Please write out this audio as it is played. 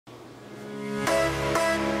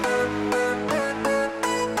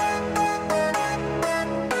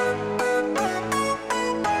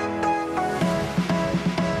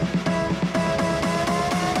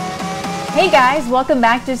Hey guys, welcome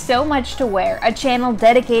back to So Much to Wear, a channel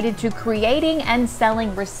dedicated to creating and selling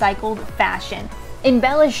recycled fashion.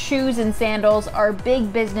 Embellished shoes and sandals are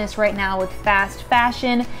big business right now with fast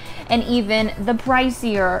fashion and even the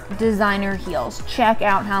pricier designer heels. Check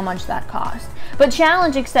out how much that costs. But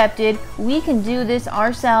challenge accepted, we can do this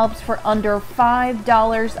ourselves for under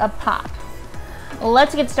 $5 a pop.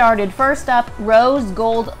 Let's get started. First up, rose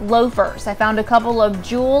gold loafers. I found a couple of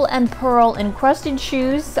jewel and pearl encrusted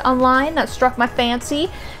shoes online that struck my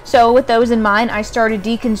fancy. So with those in mind, I started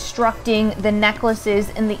deconstructing the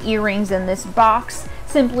necklaces and the earrings in this box,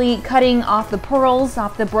 simply cutting off the pearls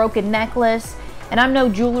off the broken necklace. And I'm no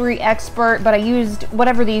jewelry expert, but I used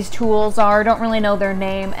whatever these tools are, don't really know their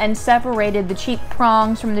name, and separated the cheap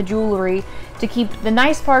prongs from the jewelry to keep the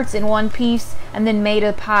nice parts in one piece, and then made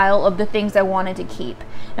a pile of the things I wanted to keep.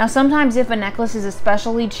 Now sometimes if a necklace is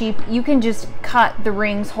especially cheap, you can just cut the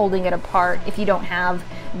rings holding it apart if you don't have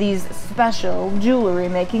these special jewelry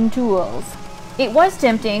making tools. It was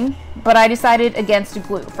tempting, but I decided against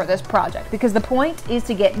glue for this project because the point is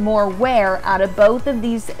to get more wear out of both of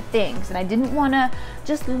these things, and I didn't want to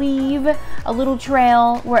just leave a little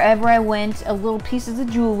trail wherever I went, a little pieces of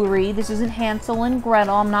jewelry. This isn't Hansel and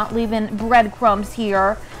Gretel. I'm not leaving breadcrumbs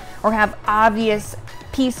here or have obvious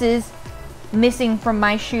pieces missing from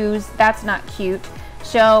my shoes. That's not cute.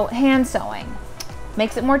 So hand sewing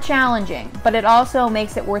makes it more challenging, but it also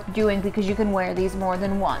makes it worth doing because you can wear these more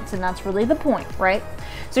than once, and that's really the point, right?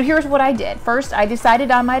 So here's what I did. First, I decided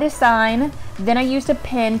on my design, then I used a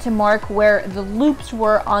pin to mark where the loops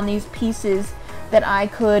were on these pieces that I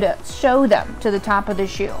could show them to the top of the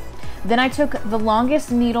shoe. Then I took the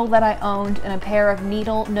longest needle that I owned and a pair of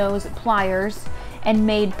needle nose pliers and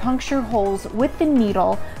made puncture holes with the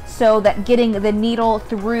needle so that getting the needle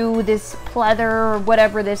through this pleather or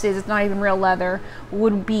whatever this is, it's not even real leather,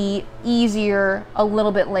 would be easier a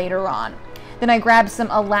little bit later on. Then I grabbed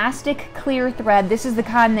some elastic clear thread. This is the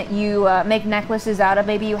kind that you make necklaces out of.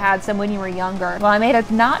 Maybe you had some when you were younger. Well, I made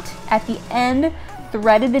a knot at the end,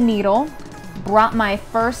 threaded the needle, brought my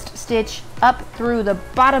first stitch up through the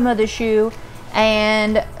bottom of the shoe,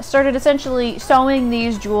 and started essentially sewing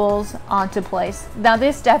these jewels onto place. Now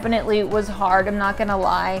this definitely was hard, I'm not gonna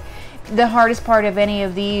lie. The hardest part of any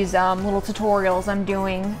of these little tutorials I'm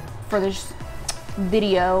doing for this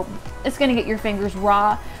video, it's gonna get your fingers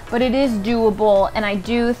raw, but it is doable, and I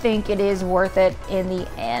do think it is worth it in the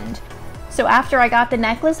end. So after I got the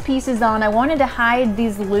necklace pieces on, I wanted to hide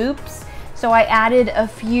these loops, so I added a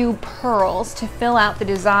few pearls to fill out the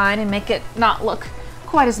design and make it not look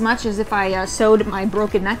quite as much as if I sewed my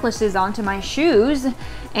broken necklaces onto my shoes.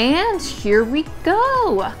 And here we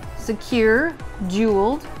go. Secure,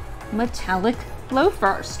 jeweled, metallic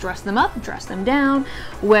loafers. Dress them up, dress them down,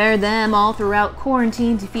 wear them all throughout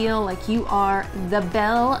quarantine to feel like you are the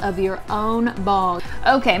belle of your own ball.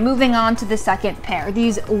 Okay, moving on to the second pair.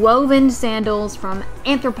 These woven sandals from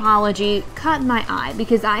Anthropologie caught my eye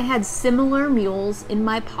because I had similar mules in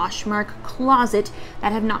my Poshmark closet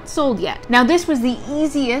that have not sold yet. Now this was the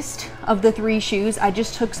easiest of the three shoes. I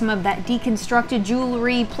just took some of that deconstructed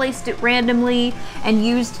jewelry, placed it randomly, and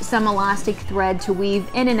used some elastic thread to weave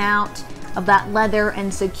in and out of that leather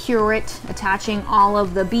and secure it, attaching all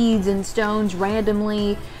of the beads and stones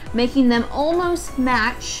randomly, making them almost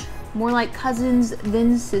match, more like cousins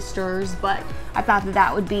than sisters, but I thought that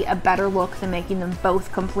that would be a better look than making them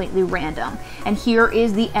both completely random. And here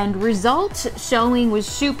is the end result. Sewing was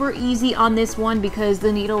super easy on this one because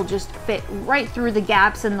the needle just fit right through the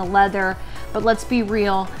gaps in the leather. But let's be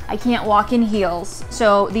real, I can't walk in heels.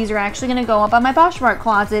 So these are actually gonna go up on my Poshmark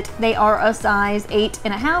closet. They are a size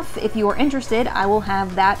 8.5. If you are interested, I will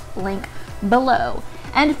have that link below.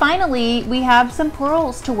 And finally, we have some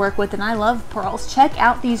pearls to work with, and I love pearls. Check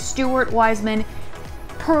out these Stuart Weitzman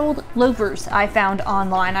pearled loafers I found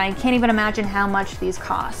online. I can't even imagine how much these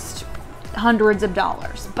cost. Hundreds of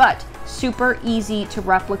dollars, but super easy to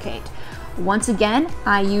replicate. Once again,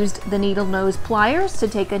 I used the needle nose pliers to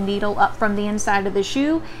take a needle up from the inside of the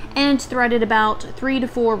shoe and threaded about 3 to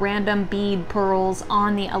 4 random bead pearls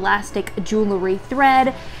on the elastic jewelry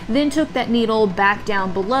thread, then took that needle back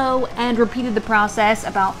down below and repeated the process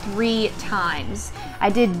about 3 times. I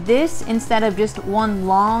did this instead of just one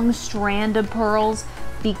long strand of pearls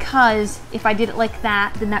because if I did it like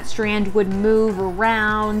that, then that strand would move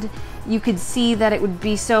around. You could see that it would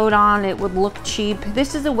be sewed on, it would look cheap.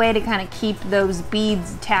 This is a way to kind of keep those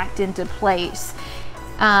beads tacked into place.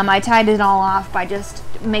 I tied it all off by just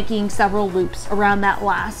making several loops around that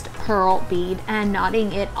last pearl bead and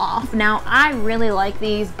knotting it off. Now, I really like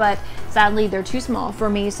these, but sadly they're too small for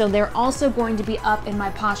me, so they're also going to be up in my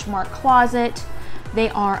Poshmark closet. They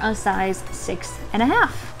are a size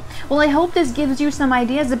 6.5. Well, I hope this gives you some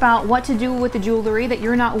ideas about what to do with the jewelry that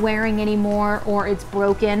you're not wearing anymore or it's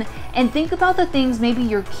broken. And think about the things maybe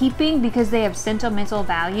you're keeping because they have sentimental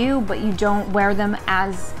value, but you don't wear them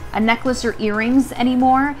as a necklace or earrings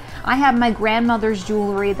anymore. I have my grandmother's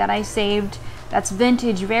jewelry that I saved. That's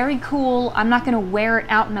vintage, very cool. I'm not gonna wear it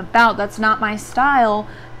out and about. That's not my style.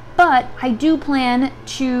 But I do plan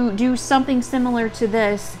to do something similar to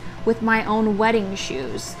this with my own wedding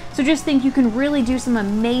shoes. So just think you can really do some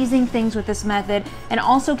amazing things with this method, and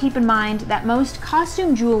also keep in mind that most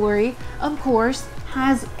costume jewelry, of course,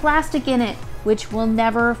 has plastic in it, which will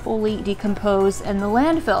never fully decompose in the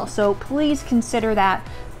landfill. So please consider that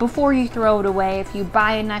before you throw it away. If you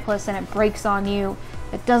buy a necklace and it breaks on you,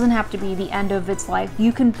 it doesn't have to be the end of its life.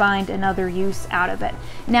 You can find another use out of it.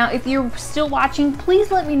 Now, if you're still watching,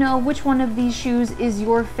 please let me know which one of these shoes is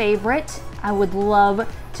your favorite. I would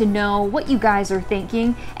love to know what you guys are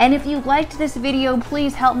thinking. And if you liked this video,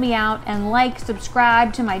 please help me out and like,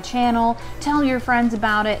 subscribe to my channel, tell your friends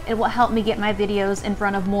about it. It will help me get my videos in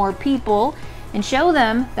front of more people and show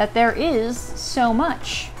them that there is so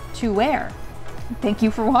much to wear. Thank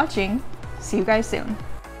you for watching. See you guys soon.